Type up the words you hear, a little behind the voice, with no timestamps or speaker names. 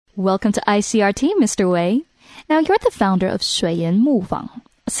Welcome to ICRT, Mr. Wei. Now, you're the founder of 水岩木坊,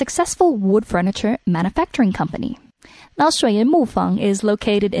 a successful wood furniture manufacturing company. Now, 水岩木坊 is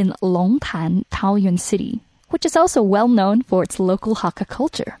located in Longtan, Taoyuan City, which is also well known for its local Hakka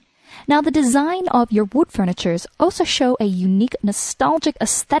culture. Now, the design of your wood furnitures also show a unique nostalgic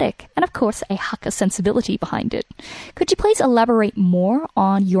aesthetic and, of course, a Hakka sensibility behind it. Could you please elaborate more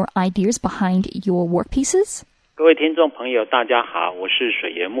on your ideas behind your workpieces? 各位听众朋友大家好，我是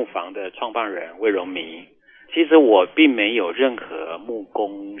水岩木坊的创办人魏荣明。其实我并没有任何木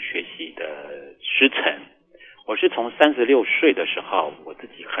工学习的师承，我是从36岁的时候，我自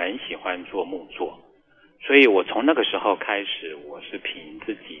己很喜欢做木作，所以我从那个时候开始，我是凭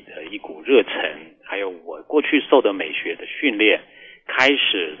自己的一股热忱，还有我过去受的美学的训练，开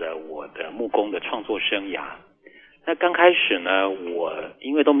始了我的木工的创作生涯。那刚开始呢，我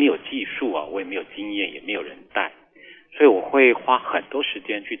因为都没有技术啊，我也没有经验，也没有人带，所以我会花很多时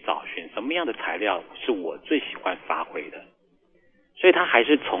间去找寻什么样的材料是我最喜欢发挥的。所以它还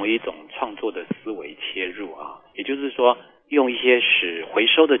是从一种创作的思维切入啊，也就是说用一些回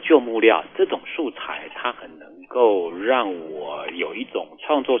收的旧木料，这种素材它很能够让我有一种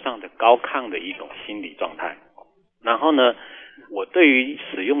创作上的高亢的一种心理状态。然后呢，我对于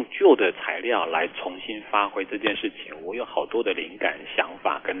使用旧的材料来重新发挥这件事情，我有好多的灵感、想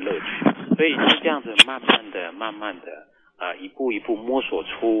法跟乐趣，所以就这样子慢慢的一步一步摸索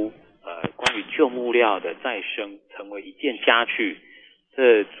出关于旧木料的再生成为一件家具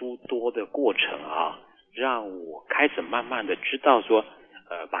这诸多的过程啊，让我开始慢慢的知道说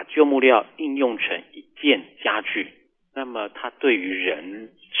把旧木料应用成一件家具，那么它对于人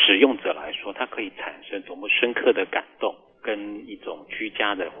使用者来说，它可以产生多么深刻的感动跟一种居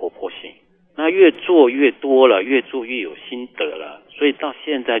家的活泼性。那越做越多了，越做越有心得了，所以到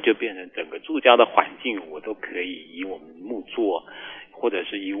现在就变成整个住家的环境我都可以以我们木作或者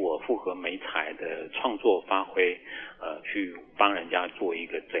是以我复合媒材的创作发挥去帮人家做一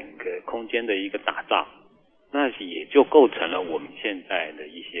个整个空间的一个打造。那也就构成了我们现在的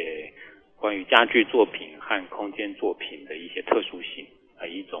一些关于家具作品和空间作品的一些特殊性，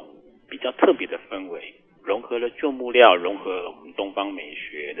一种比较特别的氛围，融合了旧木料，融合了我们东方美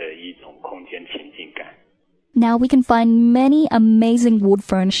学的一种空间情境感。Now we can find many amazing wood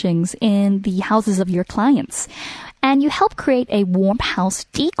furnishings in the houses of your clients, and you help create a warm house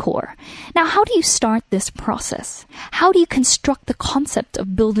decor. Now, how do you start this process? How do you construct the concept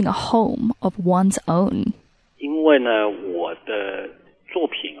of building a home of one's own? 因为呢，我的作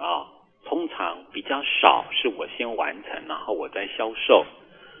品通常比较少是我先完成，然后我再销售。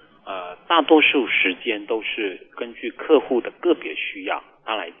大多数时间都是根据客户的个别需要，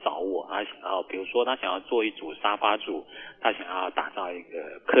他来找我，他想要，比如说他想要做一组沙发组，他想要打造一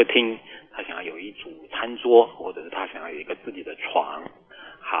个客厅，他想要有一组餐桌，或者是他想要有一个自己的床。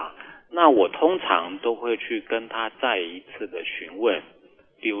好，那我通常都会去跟他再一次的询问，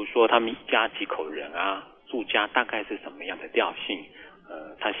比如说他们一家几口人啊，住家大概是什么样的调性，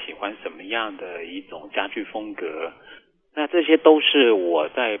他喜欢什么样的一种家具风格。那这些都是我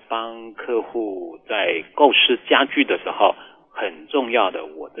在帮客户在构思家具的时候很重要的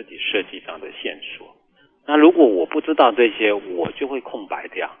我自己设计上的线索。那如果我不知道这些，我就会空白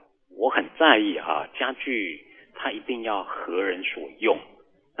掉。我很在意家具它一定要合人所用。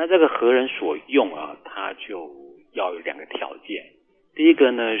那这个合人所用它就要有两个条件。第一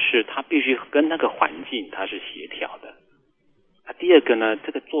个呢是它必须跟那个环境它是协调的。第二个呢，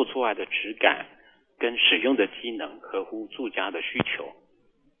这个做出来的质感跟使用的机能合乎住家的需求，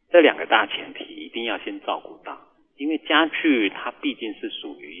这两个大前提一定要先照顾到。因为家具它毕竟是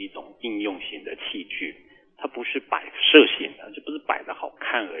属于一种应用型的器具，它不是摆设型的，就不是摆得好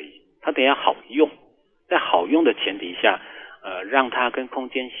看而已，它得要好用。在好用的前提下让它跟空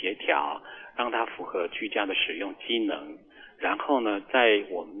间协调，让它符合居家的使用机能，然后呢在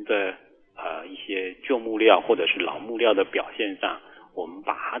我们的一些旧木料或者是老木料的表现上，我们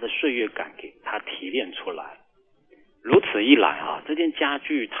把它的岁月感给它提炼出来。如此一来这件家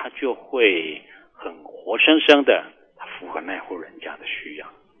具它就会很活生生的，它符合那户人家的需要。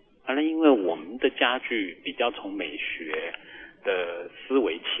因为我们的家具比较从美学的思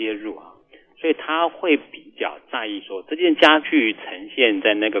维切入所以他会比较在意说这件家具呈现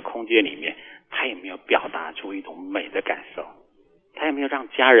在那个空间里面，它有没有表达出一种美的感受，它有没有让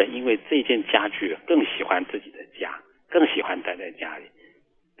家人因为这件家具更喜欢自己的家，更喜欢待在家里，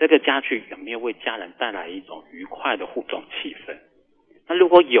这个家具有没有为家人带来一种愉快的互动气氛。那如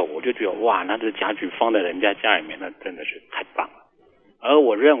果有，我就觉得哇，那这家具放在人家家里面，那真的是太棒了。而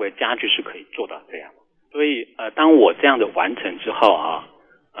我认为家具是可以做到这样，所以当我这样的完成之后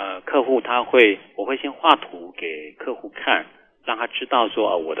客户我会先画图给客户看，让他知道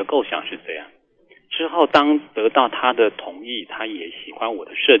说我的构想是这样。之后当得到他的同意，他也喜欢我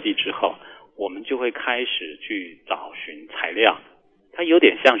的设计之后，我们就会开始去找寻材料。它有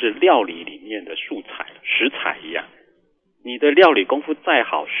点像是料理里面的素材食材一样，你的料理功夫再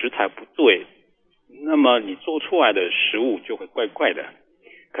好，食材不对，那么你做出来的食物就会怪怪的。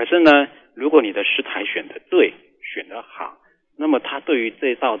可是呢，如果你的食材选得对，选得好，那么它对于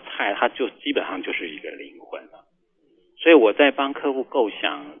这道菜，它就基本上就是一个灵魂了。所以我在帮客户构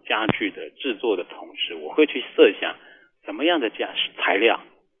想家具的制作的同时，我会去设想什么样的材料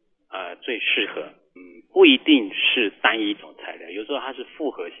最适合。不一定是单一种材料，有时候它是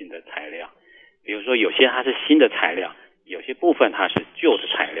复合性的材料，比如说有些它是新的材料，有些部分它是旧的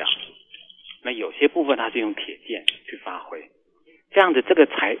材料，那有些部分它是用铁件去发挥。这样子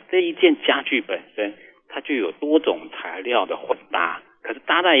这一件家具本身它就有多种材料的混搭，可是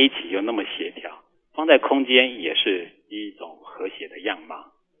搭在一起又那么协调，放在空间也是一种和谐的样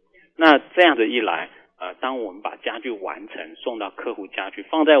貌。那这样子一来当我们把家具完成送到客户家具，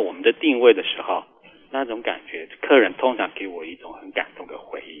放在我们的定位的时候，那种感觉客人通常给我一种很感动的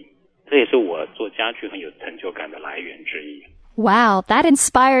回应，这也是我做家具很有成就感的来源之一。Wow, that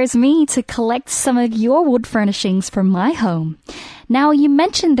inspires me to collect some of your wood furnishings for my home. Now, you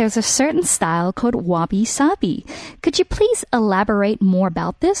mentioned there's a certain style called wabi-sabi. Could you please elaborate more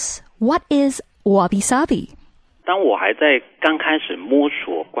about this? What is wabi-sabi? 当我还在刚开始摸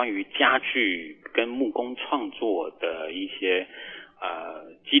索关于家具跟木工创作的一些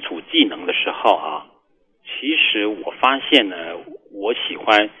基础技能的时候其实我发现呢，我喜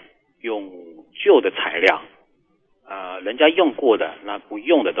欢用旧的材料人家用过的那不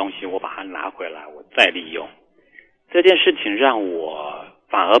用的东西，我把它拿回来我再利用。这件事情让我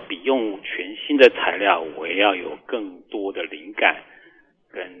反而比用全新的材料我也要有更多的灵感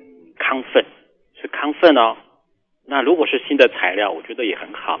跟亢奋，是亢奋哦。那如果是新的材料我觉得也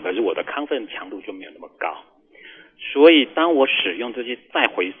很好，可是我的亢奋强度就没有那么高。所以当我使用这些再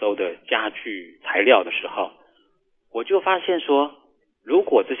回收的家具材料的时候，我就发现说，如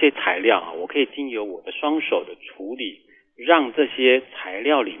果这些材料我可以经由我的双手的处理，让这些材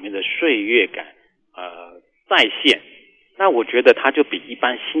料里面的岁月感再现，那我觉得它就比一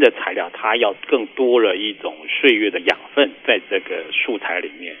般新的材料它要更多了一种岁月的养分在这个素材里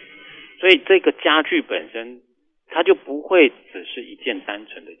面。所以这个家具本身它就不会只是一件单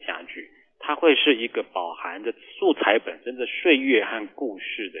纯的家具，它会是一个饱含着素材本身的岁月和故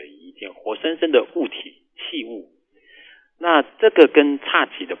事的一件活生生的物体器物。那这个跟侘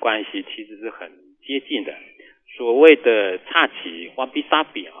寂的关系其实是很接近的。所谓的侘寂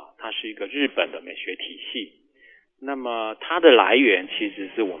wabi-sabi 它是一个日本的美学体系，那么它的来源其实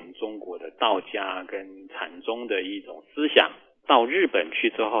是我们中国的道家跟禅宗的一种思想，到日本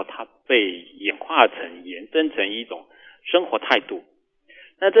去之后它被演化成延伸成一种生活态度。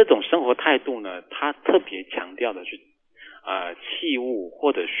那这种生活态度呢，它特别强调的是器物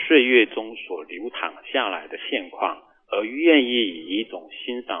或者岁月中所流淌下来的现况，而愿意以一种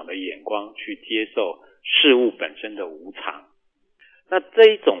欣赏的眼光去接受事物本身的无常。那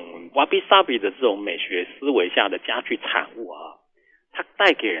这一种 wabi-sabi 的这种美学思维下的家具产物它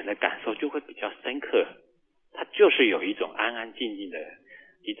带给人的感受就会比较深刻，它就是有一种安安静静的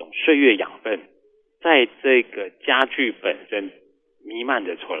一种岁月养分在这个家具本身弥漫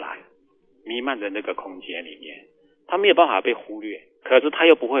着出来，弥漫着那个空间里面，它没有办法被忽略，可是它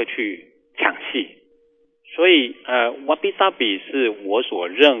又不会去抢戏。所以wabi-sabi 是我所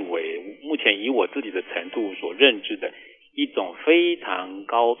认为目前以我自己的程度所认知的一种非常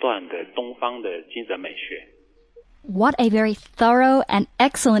高段的东方的精神美学。What a very thorough and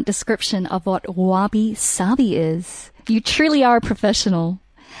excellent description of what wabi-sabi is. You truly are a professional.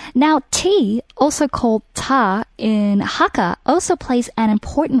 Now, tea, also called ta in Hakka, also plays an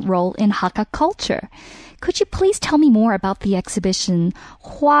important role in Hakka culture. Could you please tell me more about the exhibition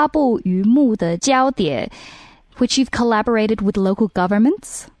花布于木的交叠, which you've collaborated with local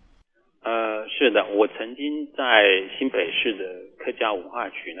governments? 是的，我曾经在新北市的客家文化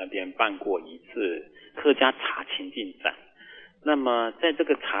局那边办过一次客家茶情境展。那么在这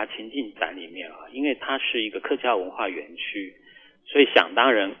个茶情境展里面因为它是一个客家文化园区，所以想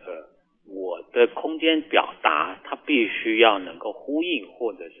当然我的空间表达它必须要能够呼应，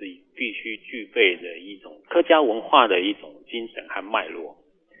或者是必须具备的一种客家文化的一种精神和脉络。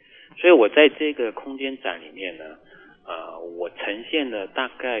所以我在这个空间展里面呢我呈现了大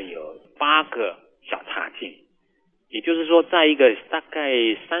概有8个小茶境，也就是说在一个大概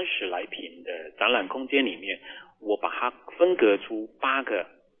30来平的展览空间里面，我把它分隔出8个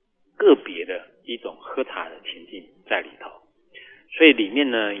个别的一种喝茶的情境在里头。所以里面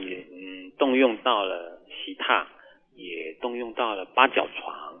呢也动用到了习踏，也动用到了八角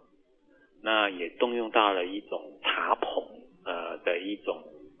床，那也动用到了一种茶棚的一种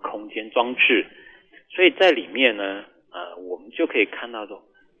空间装置，所以在里面呢我们就可以看到说，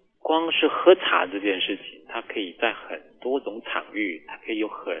光是喝茶这件事情，它可以在很多种场域，它可以有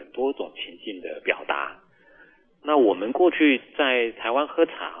很多种情境的表达。那我们过去在台湾喝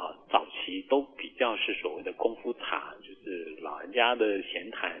茶早期都比较是所谓的功夫茶，就是老人家的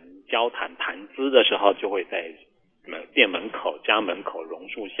闲谈交谈谈资的时候，就会在店门口家门口榕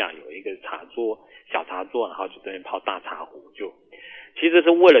树下有一个茶桌，小茶桌，然后就在那边泡大茶壶，就其实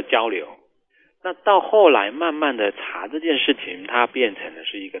是为了交流。那到后来慢慢的茶这件事情它变成的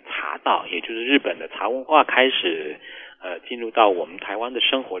是一个茶道，也就是日本的茶文化开始进入到我们台湾的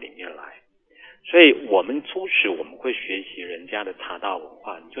生活里面来。所以我们初始我们会学习人家的茶道文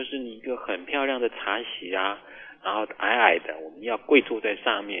化，就是你一个很漂亮的茶席啊，然后矮矮的，我们要跪坐在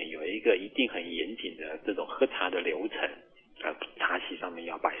上面，有一个一定很严谨的这种喝茶的流程，茶席上面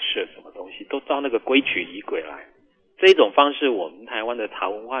要摆设什么东西都照那个规矩仪轨来。这一种方式我们台湾的茶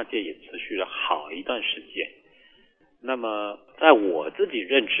文化界也持续了好一段时间。那么在我自己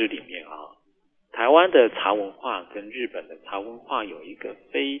认知里面台湾的茶文化跟日本的茶文化有一个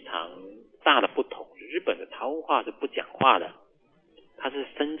非常大的不同，日本的茶文化是不讲话的，它是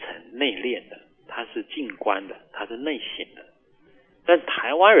深层内敛的，它是静观的，它是内省的。但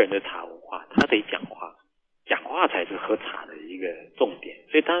台湾人的茶文化，它得讲话，讲话才是喝茶的一个重点。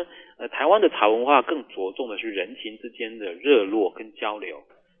所以台湾的茶文化更着重的是人情之间的热络跟交流。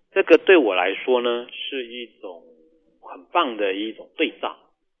这个对我来说呢，是一种很棒的一种对照。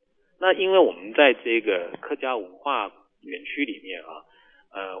那因为我们在这个客家文化园区里面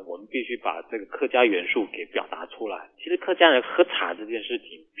我们必须把这个客家元素给表达出来。其实客家人喝茶这件事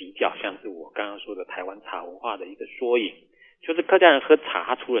情比较像是我刚刚说的台湾茶文化的一个缩影，就是客家人喝茶，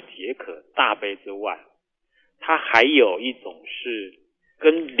他除了解渴大杯之外，他还有一种是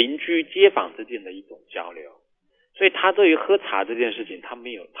跟邻居街坊之间的一种交流。所以他对于喝茶这件事情，他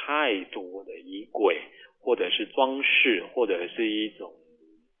没有太多的仪轨，或者是装饰，或者是一种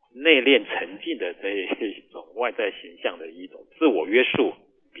内敛沉静的这一种外在形象的一种自我约束，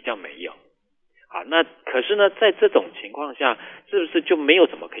比较没有。那可是呢，在这种情况下，是不是就没有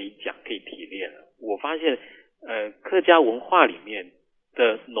什么可以讲可以提炼了？我发现客家文化里面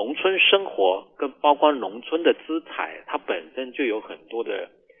的农村生活跟包括农村的资产，它本身就有很多的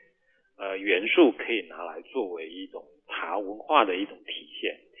元素可以拿来作为一种茶文化的一种体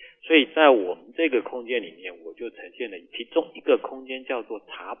现。所以在我们这个空间里面，我就呈现了其中一个空间叫做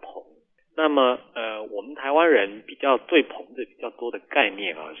茶棚。那么我们台湾人比较对棚子比较多的概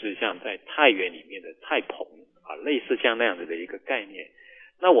念是像在菜园里面的菜棚类似像那样子的一个概念。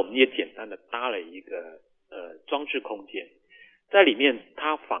那我们也简单的搭了一个装置空间，在里面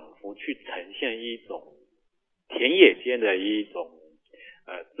它仿佛去呈现一种田野间的一种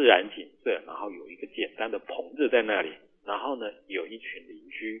自然景色，然后有一个简单的棚子在那里，然后呢有一群邻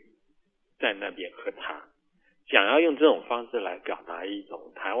居在那边喝茶，想要用这种方式来表达一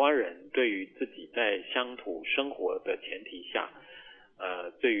种台湾人对于自己在乡土生活的前提下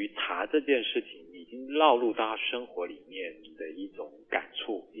对于茶这件事情已经烙入到生活里面的一种感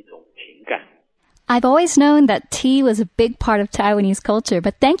触，一种情感。I've always known that tea was a big part of Taiwanese culture,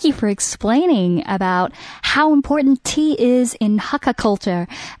 but thank you for explaining about how important tea is in Hakka culture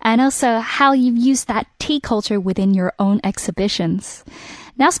and also how you've used that tea culture within your own exhibitions.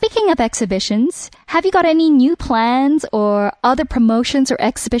 Now, speaking of exhibitions, have you got any new plans or other promotions or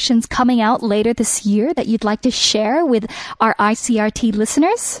exhibitions coming out later this year that you'd like to share with our ICRT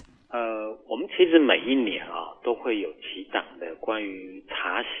listeners? 我们其实每一年都会有几档的关于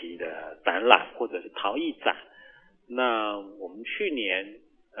茶席的展览或者是陶艺展。那我们去年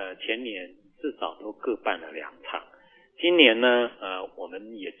前年至少都各办了2场。今年呢我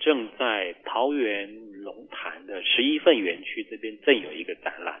们也正在桃园龙潭的11份园区这边正有一个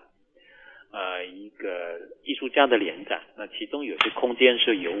展览，一个艺术家的联展。那其中有些空间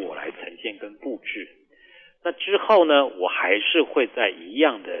是由我来呈现跟布置。那之后呢，我还是会在一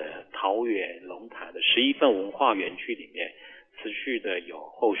样的桃园龙潭的11份文化园区里面持续的有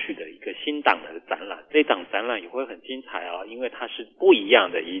后续的一个新档的展览。这档展览也会很精彩因为它是不一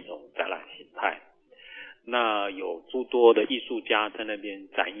样的一种展览形态。那有诸多的艺术家在那边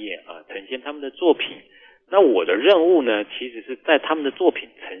展演呈现他们的作品。那我的任务呢，其实是在他们的作品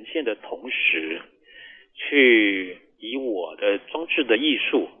呈现的同时，去以我的装置的艺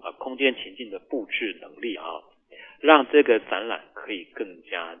术空间情境的布置能力让这个展览可以更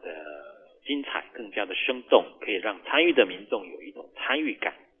加的精彩，更加的生动，可以让参与的民众有一种参与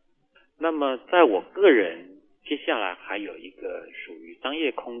感。那么在我个人接下来还有一个属于商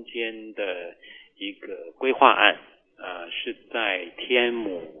业空间的一个规划案是在天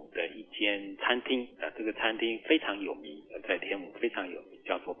母的一间餐厅，这个餐厅非常有名，在天母非常有名，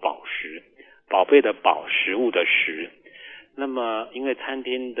叫做宝食，宝贝的宝，食物的食。那么因为餐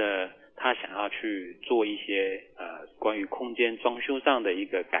厅他想要去做一些关于空间装修上的一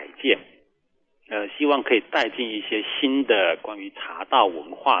个改建，希望可以带进一些新的关于茶道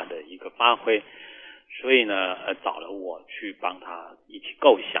文化的一个发挥，所以呢找了我去帮他一起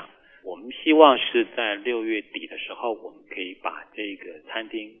构想。我们希望是在6月底的时候，我们可以把这个餐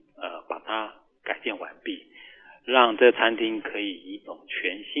厅把它改建完毕，让这个餐厅可以以一种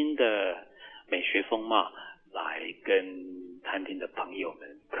全新的美学风貌来跟餐厅的朋友们、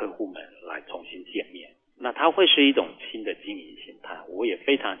客户们来重新见面。那它会是一种新的经营形态，我也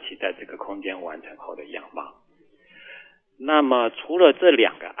非常期待这个空间完成后的样貌。那么除了这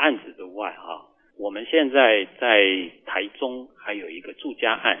2个案子之外我们现在在台中还有一个住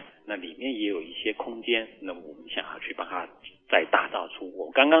家案，那里面也有一些空间，那我们想要去帮它再打造出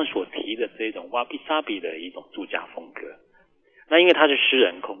我刚刚所提的这种瓦比萨比的一种住家风格。那因为它是私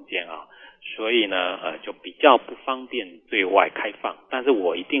人空间所以呢就比较不方便对外开放，但是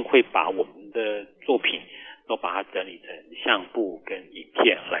我一定会把我们的作品都把它整理成相簿跟影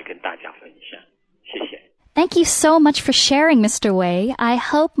片来跟大家分享。谢谢。Thank you so much for sharing, Mr. Wei. I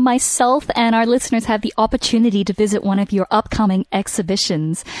hope myself and our listeners have the opportunity to visit one of your upcoming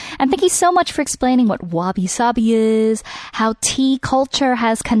exhibitions. And thank you so much for explaining what wabi-sabi is, how tea culture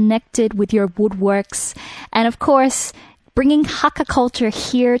has connected with your woodworks, and of course, bringing Hakka culture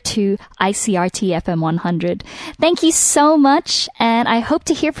here to ICRT FM 100. Thank you so much, and I hope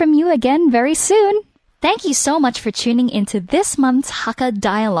to hear from you again very soon. Thank you so much for tuning into this month's Hakka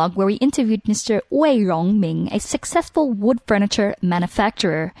Dialogue, where we interviewed Mr. Wei Rongming, a successful wood furniture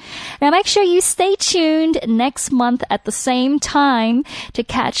manufacturer. Now make sure you stay tuned next month at the same time to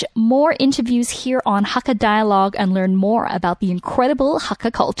catch more interviews here on Hakka Dialogue and learn more about the incredible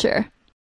Hakka culture.